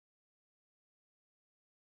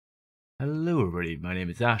Hello everybody, my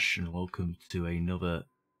name is Ash and welcome to another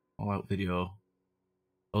Fallout video.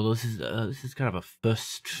 Although this is kind of a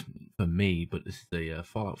first for me, but this is a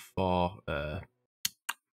Fallout 4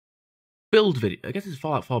 build video. I guess it's a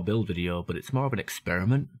Fallout 4 build video, but it's more of an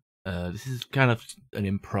experiment. This is kind of an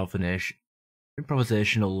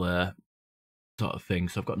improvisational sort of thing,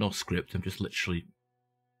 so I've got no script. I'm just literally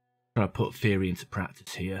trying to put theory into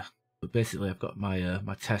practice here. But basically I've got my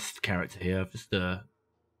my test character here. I've just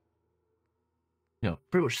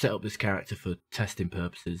pretty much set up this character for testing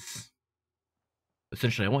purposes.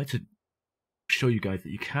 Essentially, I wanted to show you guys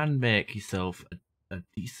that you can make yourself a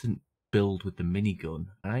decent build with the minigun.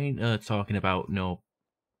 I ain't talking about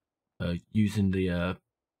using the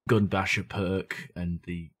gun basher perk and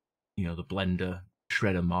the the blender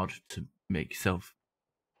shredder mod to make yourself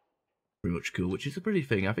pretty much cool, which is a pretty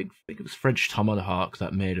thing. I think it was French Tom on the Hawk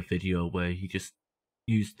that made a video where he just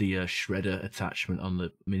used the shredder attachment on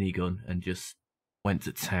the minigun and just went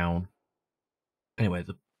to town. Anyway,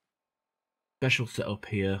 the special setup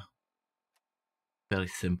here, fairly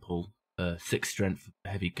simple. 6 strength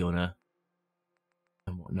heavy gunner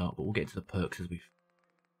and whatnot, but we'll get into the perks as we've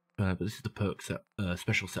but this is the perk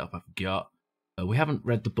special setup I've got. We haven't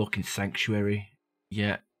read the book in Sanctuary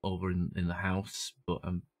yet over in the house, but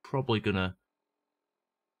I'm probably gonna,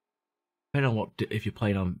 depending on if you're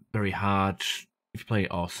playing on very hard, if you're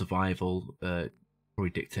playing or survival, probably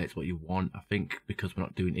dictates what you want. I think because we're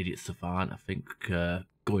not doing Idiot Savant, I think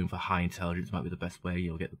going for high intelligence might be the best way.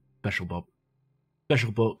 You'll get the special book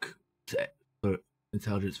for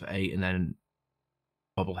intelligence for 8, and then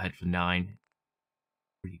bobblehead for 9.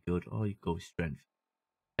 Pretty good. Or you go with strength.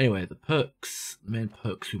 Anyway, the main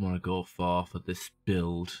perks we want to go for this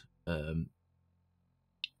build.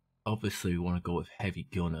 Obviously, we want to go with heavy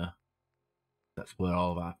gunner. That's where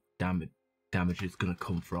all of our damage is going to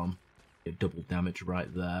come from. Get double damage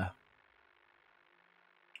right there.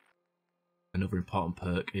 Another important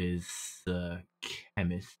perk is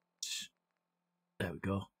Chemist. There we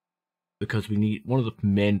go. Because we need one of the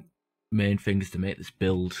main things to make this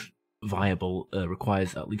build viable.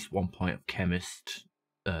 Requires at least 1 point of Chemist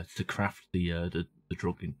to craft the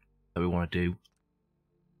drug that we want to do,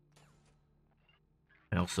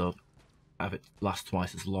 and also have it last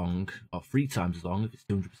twice as long or 3 times as long. If it's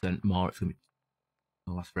 200% more, it's gonna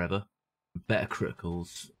last forever. Better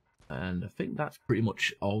criticals, and I think that's pretty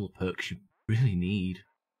much all the perks you really need.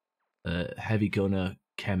 Heavy gunner,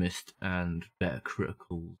 chemist, and better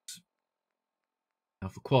criticals. Now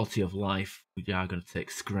for quality of life, we are going to take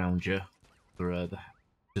Scrounger for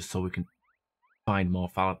just so we can find more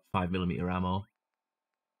 5mm ammo.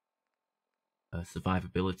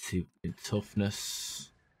 Survivability in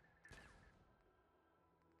toughness.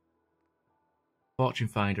 Fortune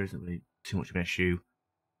Finder isn't really too much of an issue.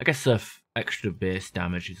 I guess extra base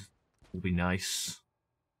damage will be nice.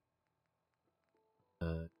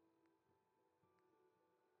 I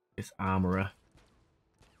guess Armorer. I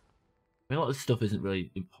mean, a lot of this stuff isn't really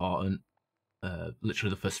important. Literally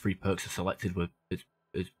the first 3 perks are selected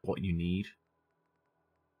is what you need.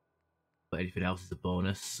 But anything else is a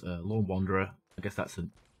bonus. Lone Wanderer, I guess that's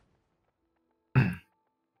an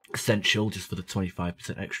essential just for the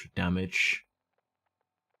 25% extra damage.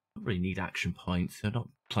 Don't really need action points. I'm not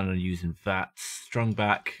planning on using VATs. Strong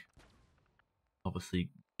back, obviously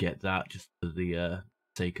get that just for the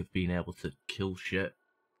sake of being able to kill shit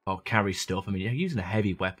or carry stuff. I mean, you're using a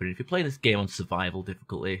heavy weapon. If you're playing this game on survival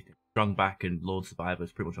difficulty, strong back and lone survivor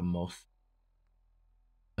is pretty much a must.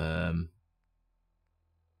 If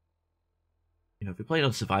you're playing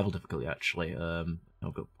on survival difficulty, actually,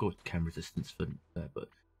 I'll go with chem resistance for but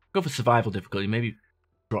go for survival difficulty. Maybe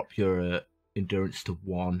drop your endurance to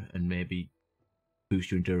 1 and maybe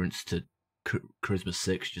boost your endurance to charisma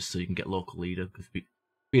 6 just so you can get local leader, because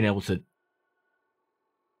being able to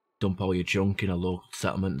dump all your junk in a local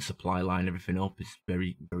settlement and supply line everything up is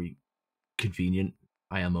very, very convenient.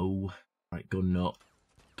 IMO, right, gun nut.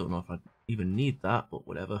 Don't know if I even need that, but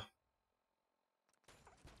whatever.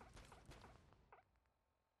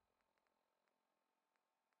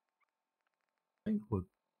 I think we're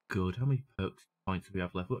good. How many perks points do we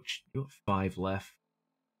have left? We've got 5 left.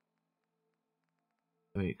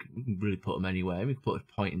 I mean, we can really put them anywhere. We can put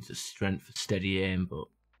a point into strength for steady aim, but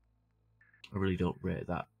I really don't rate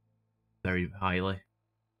that very highly.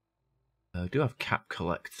 I do have Cap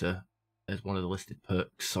Collector as one of the listed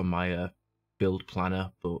perks on my build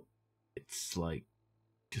planner, but it's like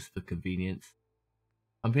just for convenience.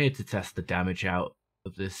 I'm here to test the damage out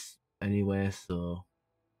of this anyway, so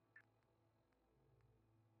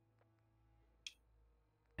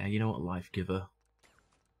yeah, you know what, Life Giver.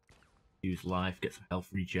 Use life, get some health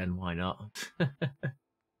regen, why not?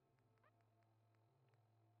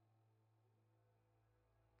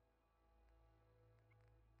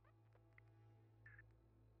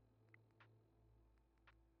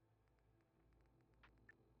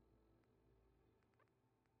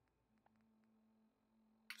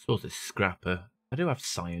 suppose it's Scrapper. I do have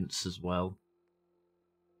Science as well.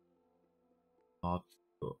 Odd,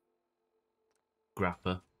 but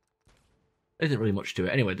Scrapper. There isn't really much to it.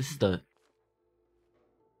 Anyway, this is the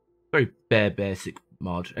very bare basic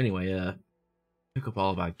mod. Anyway, pick up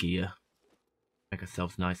all of our gear. Make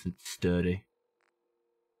ourselves nice and sturdy.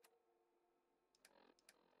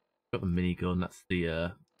 Got the minigun, that's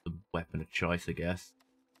the weapon of choice, I guess.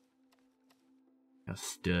 How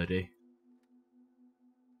sturdy.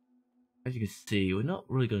 As you can see, we're not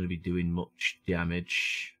really going to be doing much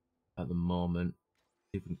damage at the moment.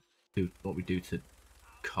 Even do what we do to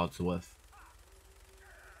Codsworth.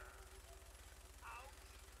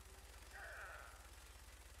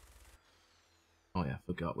 Oh yeah, I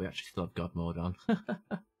forgot. We actually still have God mode on.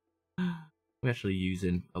 We're actually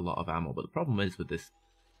using a lot of ammo, but the problem is with this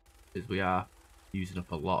is we are using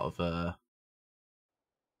up a lot of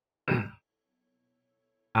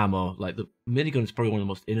ammo. Like, the minigun is probably one of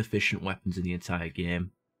the most inefficient weapons in the entire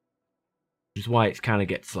game, which is why it kind of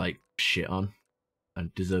gets like shit on,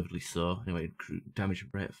 and deservedly so. Anyway, damage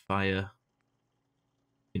rate of fire,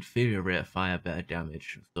 inferior rate of fire, better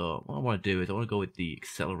damage. So what I want to do is I want to go with the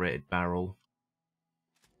accelerated barrel.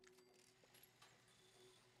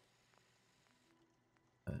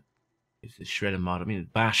 It's a shredder mod. I mean,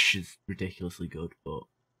 bash is ridiculously good, but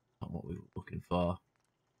not what we were looking for.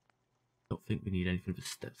 Don't think we need anything for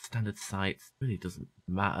standard sights. Really doesn't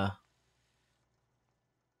matter.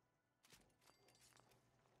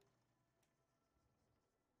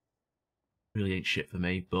 Really ain't shit for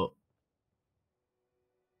me, but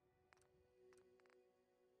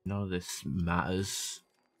none of this matters.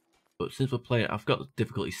 But since we're playing, I've got the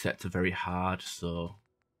difficulty set to very hard, so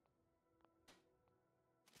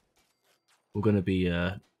we're going to be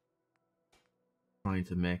trying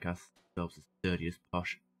to make ourselves as sturdy as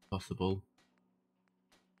possible.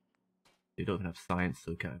 We don't even have science,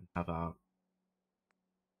 so we can't even have our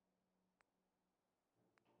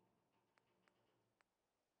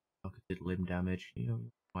targeted limb damage. You know,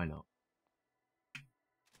 why not?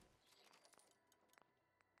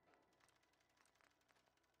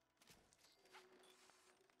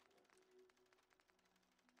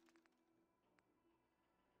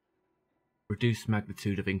 Reduce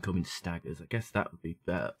magnitude of incoming staggers. I guess that would be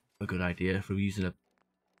a good idea. If we're using a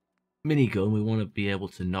minigun, we want to be able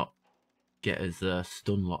to not get as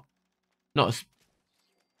stun lock, not as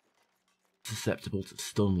susceptible to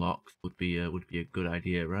stun locks. Would be a good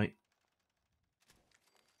idea, right?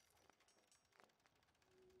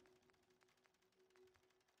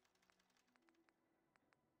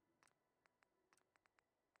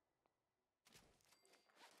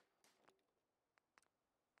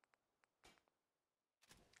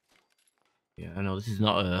 Yeah, I know this is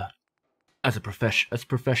not as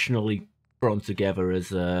professionally thrown together as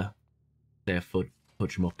their Fudge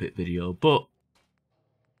Muppet video, but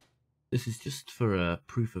this is just for a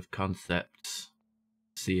proof of concept.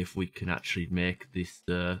 See if we can actually make this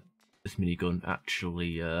this minigun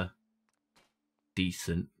actually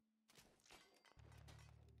decent.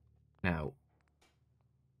 Now,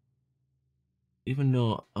 even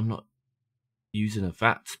though I'm not using a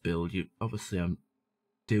VATs build, obviously I'm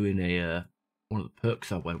doing a one of the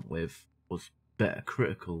perks I went with was better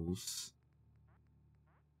criticals.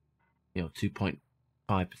 You know,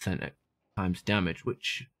 2.5% times damage,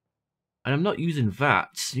 which, and I'm not using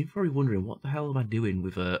VATs. You're probably wondering, what the hell am I doing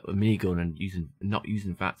with a minigun and not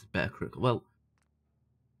using VATs better critical? Well,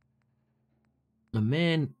 the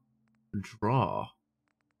main draw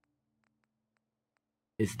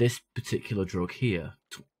is this particular drug here,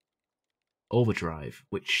 Overdrive,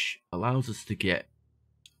 which allows us to get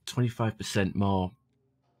 25% more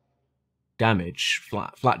damage,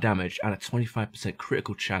 flat damage, and a 25%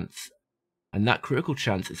 critical chance. And that critical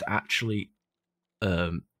chance is actually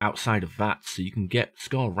outside of VATs, so you can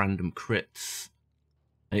score random crits.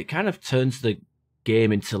 And it kind of turns the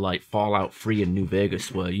game into like Fallout 3 and New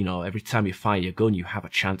Vegas, where, you know, every time you fire your gun, you have a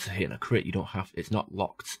chance of hitting a crit. You don't have, it's not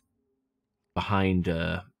locked behind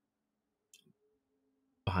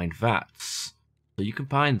VATs. So you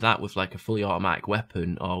combine that with like a fully automatic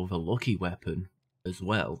weapon or with a lucky weapon as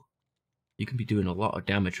well. You can be doing a lot of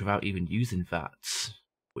damage without even using VATs,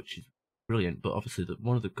 which is brilliant. But obviously,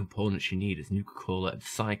 one of the components you need is Nuka Cola and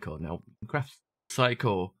Psycho. Now, you can craft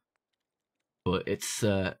Psycho, but it's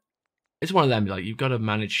one of them. Like, you've got to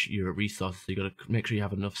manage your resources. So you got to make sure you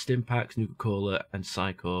have enough stim packs, Nuka Cola, and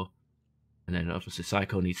Psycho. And then obviously,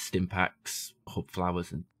 Psycho needs stim packs, hub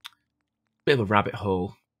flowers, and a bit of a rabbit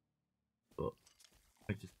hole. But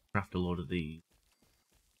I just craft a load of these.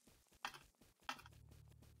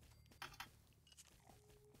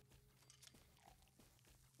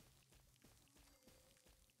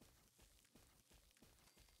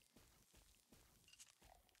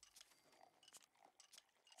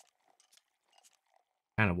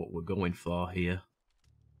 kind of what we're going for here.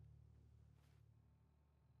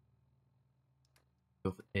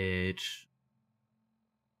 Go for age.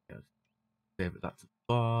 Favorite that to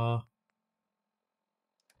 4.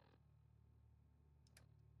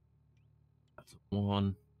 That's a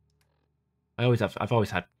 1. I've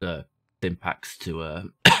always had thin packs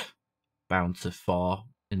to bound to 4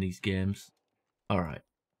 in these games. All right,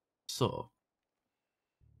 so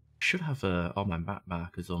I should have all my map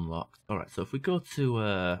markers unlocked. All right, so if we go to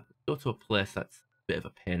a place that's a bit of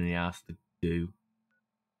a pain in the ass to do,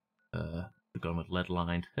 we're going with lead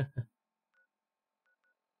lined.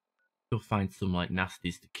 Go find some like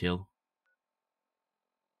nasties to kill.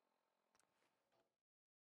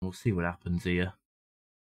 We'll see what happens here.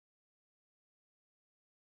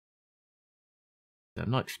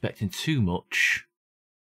 I'm not expecting too much.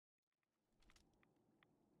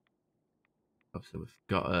 Obviously, we've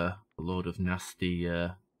got a load of nasty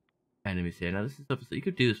enemies here. Now, this is obviously, you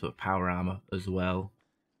could do this with power armor as well.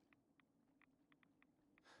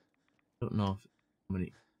 Don't know how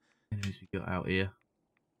many enemies we got out here.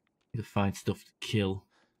 Need to find stuff to kill.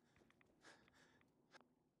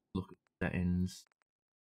 Look at the settings.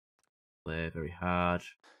 Play very hard.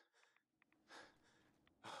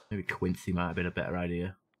 Maybe Quincy might have been a better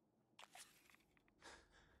idea.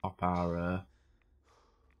 Pop our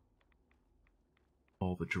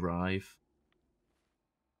Overdrive.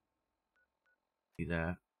 See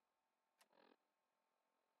there.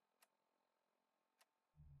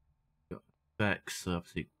 Got effects, so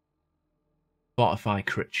obviously fortify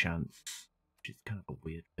crit chance, which is kind of a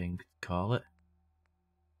weird thing to call it.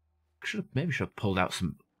 Maybe should have pulled out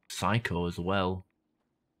some Psycho as well,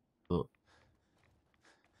 but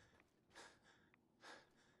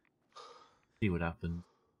see what happens.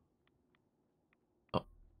 Oh,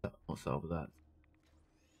 what's over that?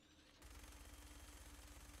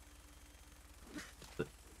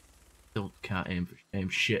 Still can't aim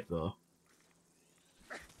shit though.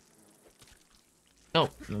 Oh,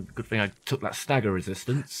 good thing I took that stagger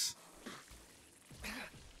resistance.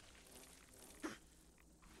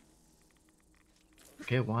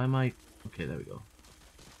 Okay, why am I... Okay, there we go.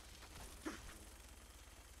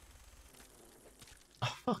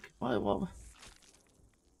 Oh, fuck. What?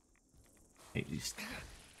 I hate these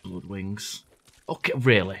blood wings. Okay,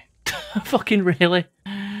 really? Fucking really?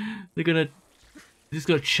 They're just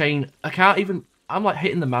gonna chain... I can't even... I'm like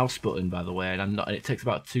hitting the mouse button, by the way, and I'm not... And it takes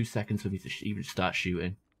about 2 seconds for me to even start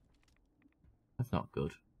shooting. That's not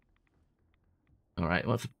good. Alright,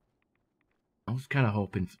 well, I was kind of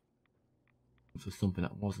hoping for something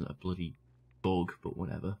that wasn't a bloody bug, but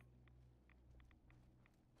whatever.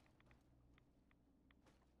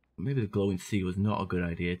 Maybe the glowing sea was not a good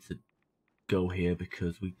idea to go here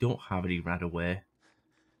because we don't have any right away.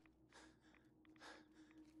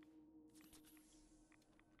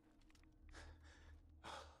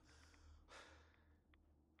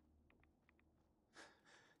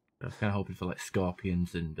 I was kind of hoping for like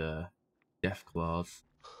scorpions and death claws.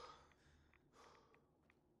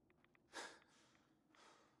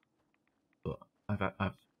 But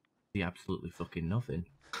I've see absolutely fucking nothing.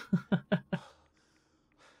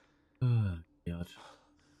 Oh god.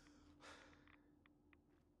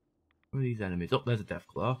 Where are these enemies? Oh, there's a death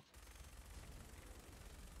claw.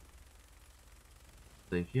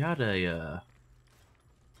 So if you had a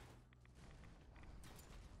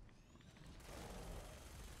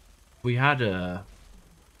we had a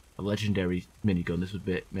legendary minigun, this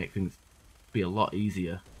would make things be a lot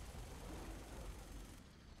easier.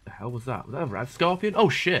 The hell was that? Was that a rad scorpion? Oh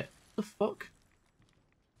shit! What the fuck?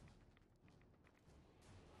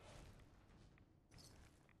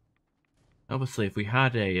 Obviously, if we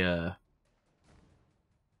had a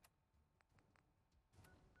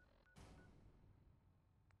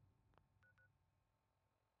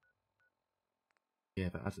yeah,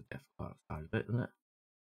 but that's a death claw outside of it, isn't it?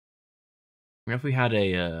 If we had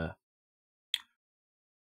a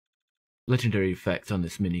legendary effect on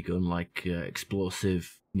this minigun, like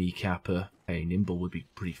explosive, kneecapper, hey, Nimble would be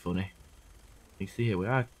pretty funny. You see here, we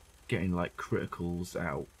are getting like criticals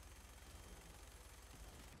out.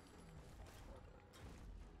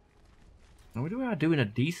 Now we are doing a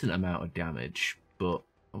decent amount of damage, but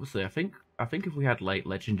obviously I think if we had like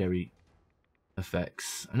legendary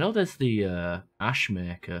effects, I know there's the Ash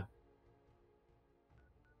Maker.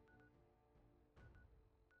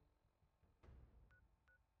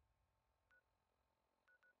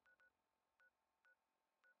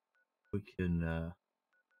 We can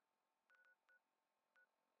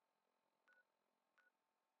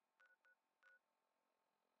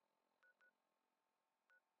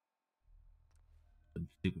some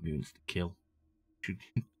super mutants to kill.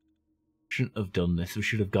 Shouldn't have done this. We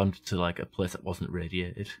should have gone to like a place that wasn't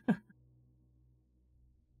radiated.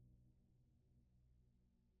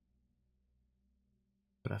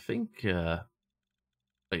 But I think like,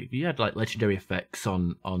 if you had like legendary effects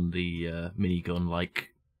on the minigun,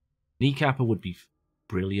 like Kneecapper would be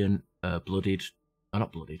brilliant. Blooded,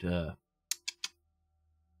 not blooded. I've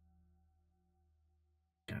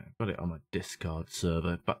got it on my Discord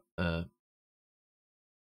server, but or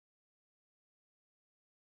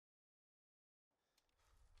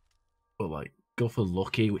like go for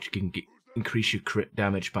Lucky, which can increase your crit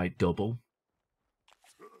damage by double.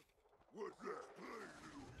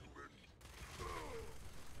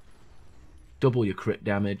 Double your crit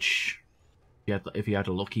damage if you had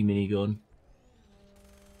a Lucky minigun.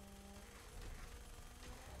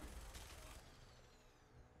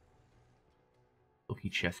 Lucky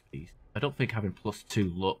chest piece. I don't think having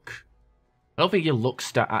 +2 luck. I don't think your luck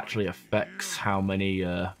stat actually affects how many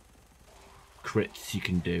crits you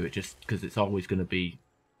can do. It just because it's always going to be.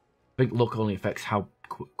 I think luck only affects how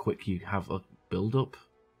quick you have a build up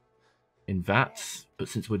in VATs. But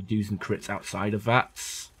since we're using crits outside of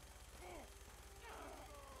VATs,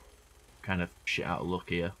 kind of shit out of luck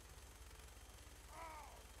here.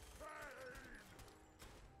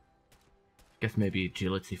 Guess maybe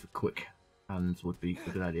agility for quick hands would be a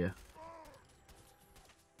good idea.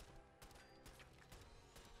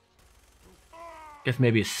 Guess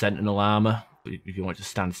maybe a sentinel armor if you want to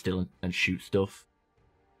stand still and shoot stuff.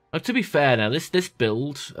 Now, to be fair, now this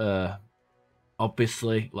build,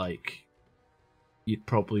 obviously, like you'd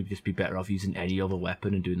probably just be better off using any other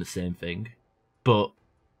weapon and doing the same thing. But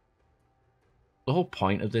the whole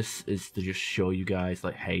point of this is to just show you guys,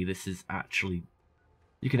 like, hey, this is actually,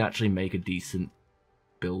 you can actually make a decent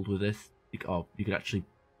build with this. You can actually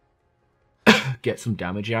get some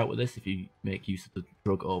damage out with this if you make use of the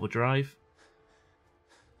drug Overdrive.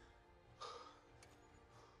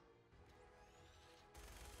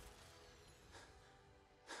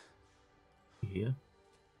 Here,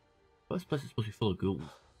 this place is supposed to be full of ghouls.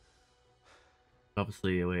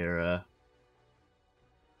 Obviously, we're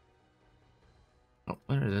oh,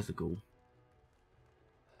 there's a ghoul.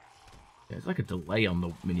 Yeah, there's like a delay on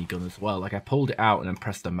the minigun as well. Like I pulled it out and then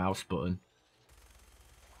pressed the mouse button,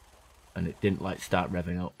 and it didn't like start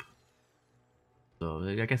revving up. So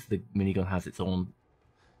I guess the minigun has its own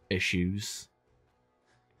issues.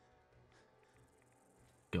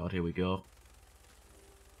 God, here we go.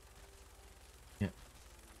 Yeah,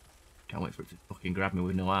 can't wait for it to fucking grab me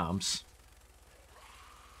with no arms.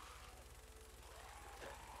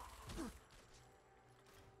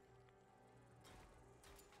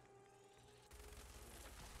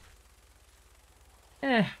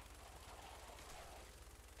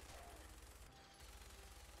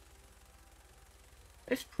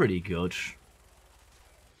 It's pretty good.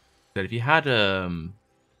 But if you had that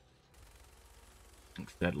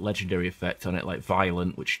legendary effect on it, like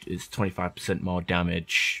Violent, which is 25% more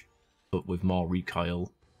damage, but with more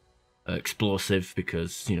recoil. Explosive,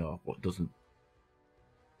 because you know what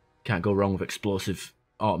can't go wrong with explosive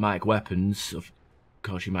automatic weapons. Of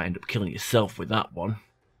course, you might end up killing yourself with that one.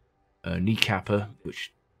 Kneecapper,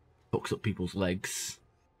 which fucks up people's legs.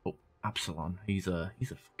 Oh, Absalon, he's a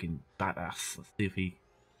fucking badass. Let's see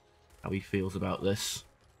how he feels about this.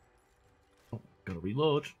 Oh, gotta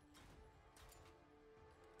reload.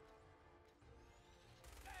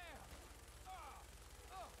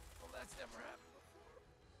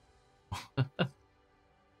 But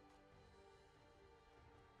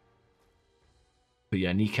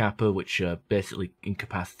yeah, Kneecapper, which basically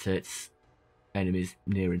incapacitates enemies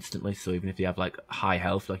near instantly. So even if they have like high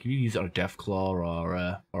health, like if you use it on a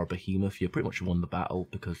Deathclaw or a Behemoth, you pretty much won the battle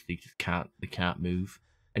because they can't move.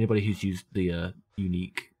 Anybody who's used the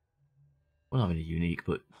unique, well, not really unique,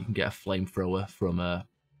 but you can get a flamethrower from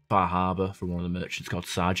Far Harbor from one of the merchants called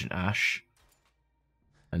Sergeant Ash,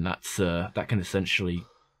 and that's that can essentially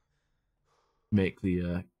make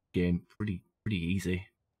the game pretty easy.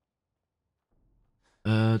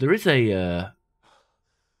 There is a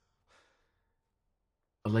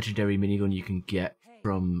legendary minigun you can get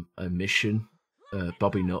from a mission.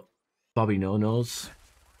 Bobby No Nose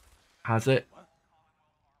has it,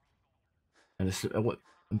 and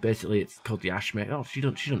basically it's called the Ashmake. Oh, she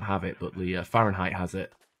don't have it, but the Fahrenheit has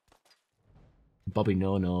it. Bobby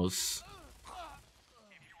No Nose.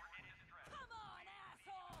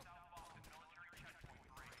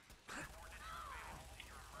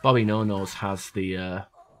 Bobby No Nose has the nice.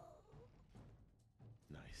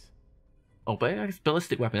 Oh, but I guess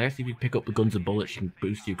ballistic weapon. I guess if you pick up the guns and bullets, you can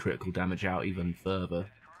boost your critical damage out even further.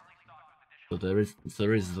 So there is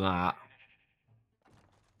that.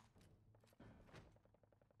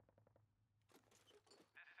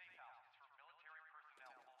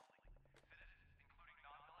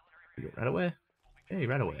 Right away. Hey,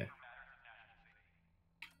 right away.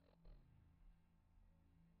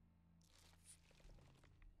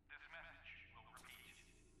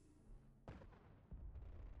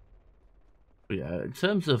 But yeah, in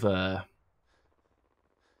terms of the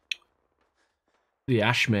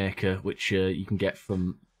Ashmaker, which you can get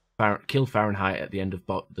from Kill Fahrenheit at the end of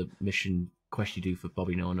the mission quest you do for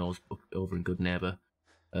Bobby No Nose over in Good Neighbor.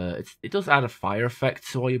 It does add a fire effect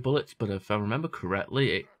to all your bullets, but if I remember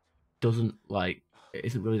correctly, it doesn't it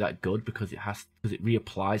isn't really that good because it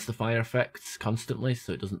reapplies the fire effects constantly,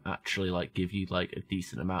 so it doesn't actually give you a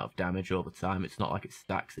decent amount of damage over time. It's not like it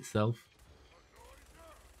stacks itself.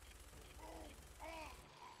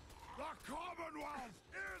 The Commonwealth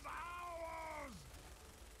is ours.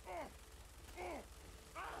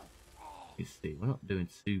 You see, we're not doing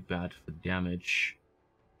too bad for damage.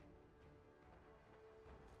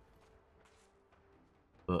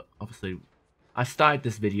 But obviously, I started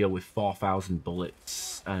this video with 4,000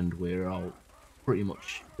 bullets, and we're all pretty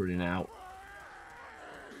much running out.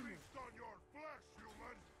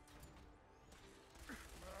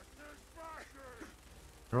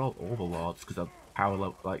 They're all overlords because I've power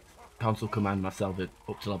level, console command myself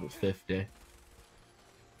up to level 50.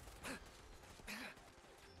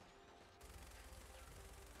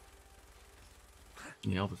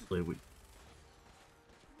 Yeah, obviously it'd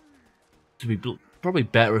be probably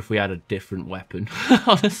better if we had a different weapon,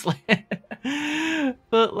 honestly.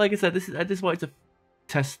 But like I said, I just wanted to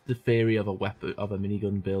test the theory of a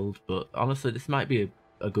minigun build. But honestly, this might be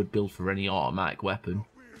a good build for any automatic weapon.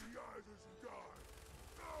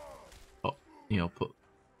 Oh,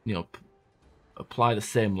 apply the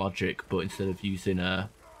same logic, but instead of using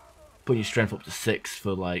putting your strength up to 6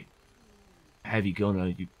 for heavy gunner,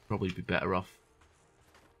 you'd probably be better off.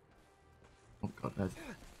 Oh god, there's...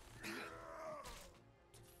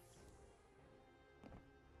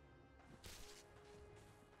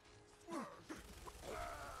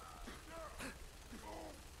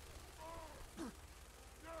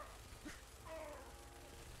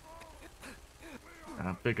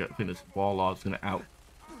 I think this warlord's gonna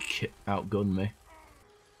outgun me.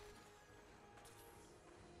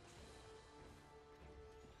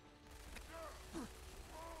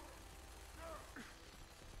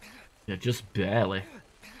 Yeah, just barely.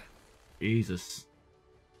 Jesus.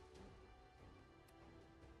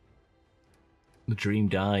 The dream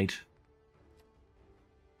died.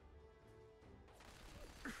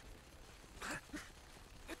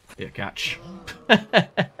 Yeah, catch.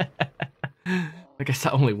 I guess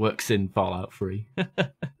that only works in Fallout 3.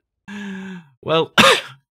 Well, I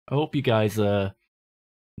hope you guys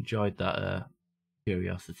enjoyed that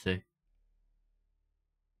curiosity.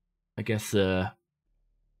 I guess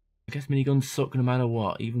miniguns suck no matter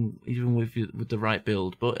what, even with the right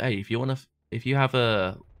build. But hey, if you have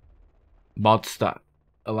mods that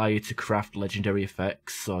allow you to craft legendary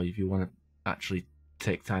effects, or if you want to actually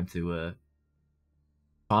take time to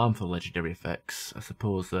farm for legendary effects, I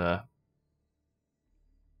suppose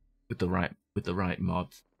with the right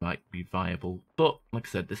mods might be viable. But like I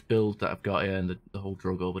said, this build that I've got here and the whole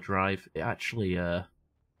drug overdrive, it actually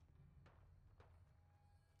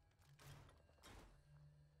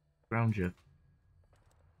Scrounger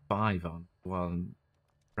 5 on while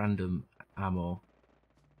random ammo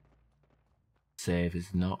save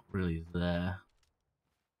is not really there.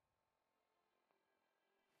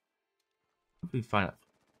 If we find out,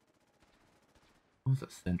 what's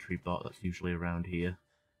that sentry bot that's usually around here?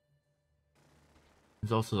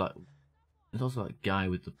 There's also that guy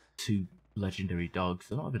with the 2 legendary dogs.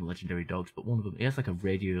 They're not even legendary dogs, but one of them, he has a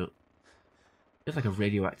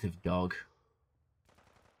radioactive dog.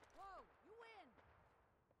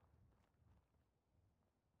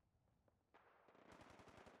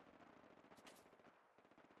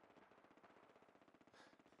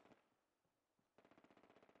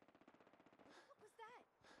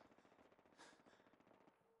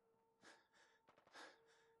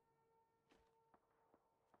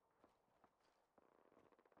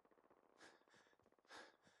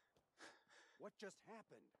 What just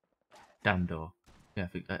happened? Dandor. Yeah, I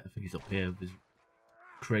think he's up here with his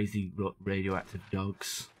crazy radioactive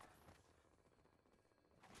dogs.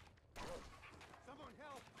 Someone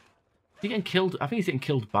help! He's getting killed. I think he's getting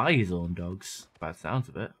killed by his own dogs, by the sounds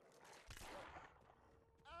of it.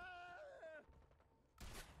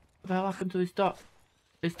 What the hell happened to his dog?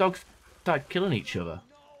 His dogs started killing each other.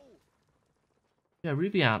 Yeah,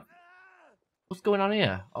 Ruby Ant. What's going on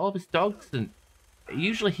here? All of his dogs, and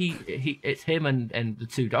usually it's him and the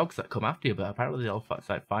 2 dogs that come after you, but apparently they all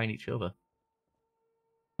start fighting each other.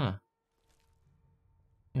 Huh.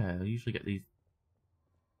 Yeah, I usually get these.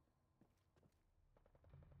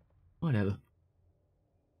 whatever.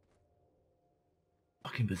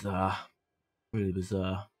 Fucking bizarre. Really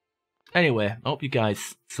bizarre. Anyway, I hope you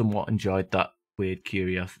guys somewhat enjoyed that weird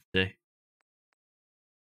curiosity.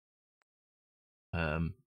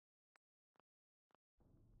 You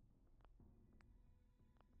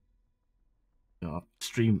know,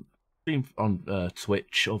 stream on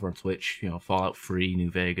Twitch, over on Twitch, you know, Fallout 3,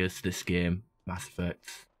 New Vegas, this game, Mass Effect,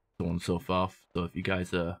 so on and so forth. So if you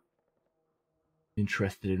guys are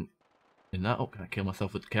interested in that, oh, can I kill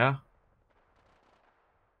myself with the car?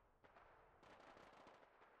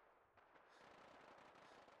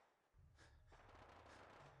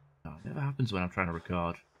 No, it never happens when I'm trying to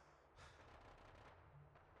record.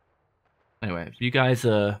 Anyway, if you guys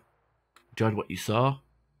enjoyed what you saw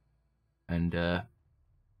and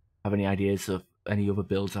have any ideas of any other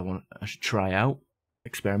builds I should try out,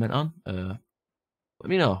 experiment on, let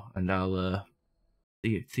me know and I'll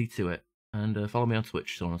see to it. And follow me on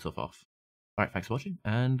Twitch, so on and so forth. Alright, thanks for watching,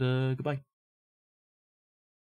 and goodbye.